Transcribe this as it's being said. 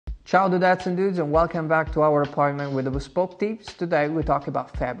Ciao dudettes and dudes, and welcome back to our appointment with the Bespoke Tips. Today we talk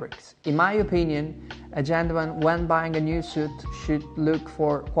about fabrics. In my opinion, a gentleman when buying a new suit should look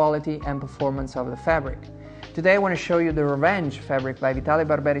for quality and performance of the fabric. Today I want to show you the Revenge fabric by Vitale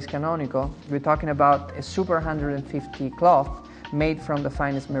Barberis Canonico. We're talking about a Super 150 cloth made from the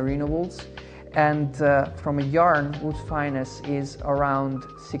finest merino wools and from a yarn whose fineness is around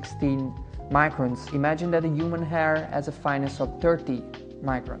 16 microns. Imagine that a human hair has a fineness of 30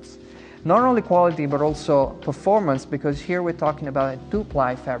 microns. Not only quality but also performance, because here we're talking about a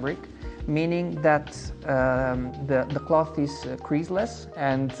two-ply fabric, meaning that the cloth is creaseless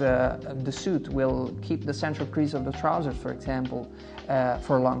and the suit will keep the central crease of the trousers, for example,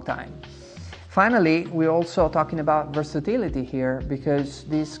 for a long time. Finally, we're also talking about versatility here, because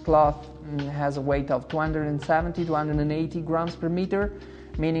this cloth has a weight of 270 to 180 grams per meter,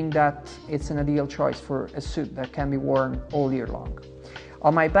 meaning that it's an ideal choice for a suit that can be worn all year long.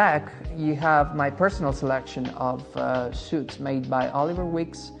 On my back, you have my personal selection of suits made by Oliver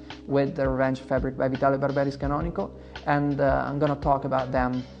Wicks with the Revenge fabric by Vitale Barberis Canonico, and I'm gonna talk about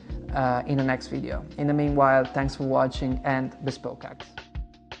them in the next video. In the meanwhile, thanks for watching and Bespoke Acts.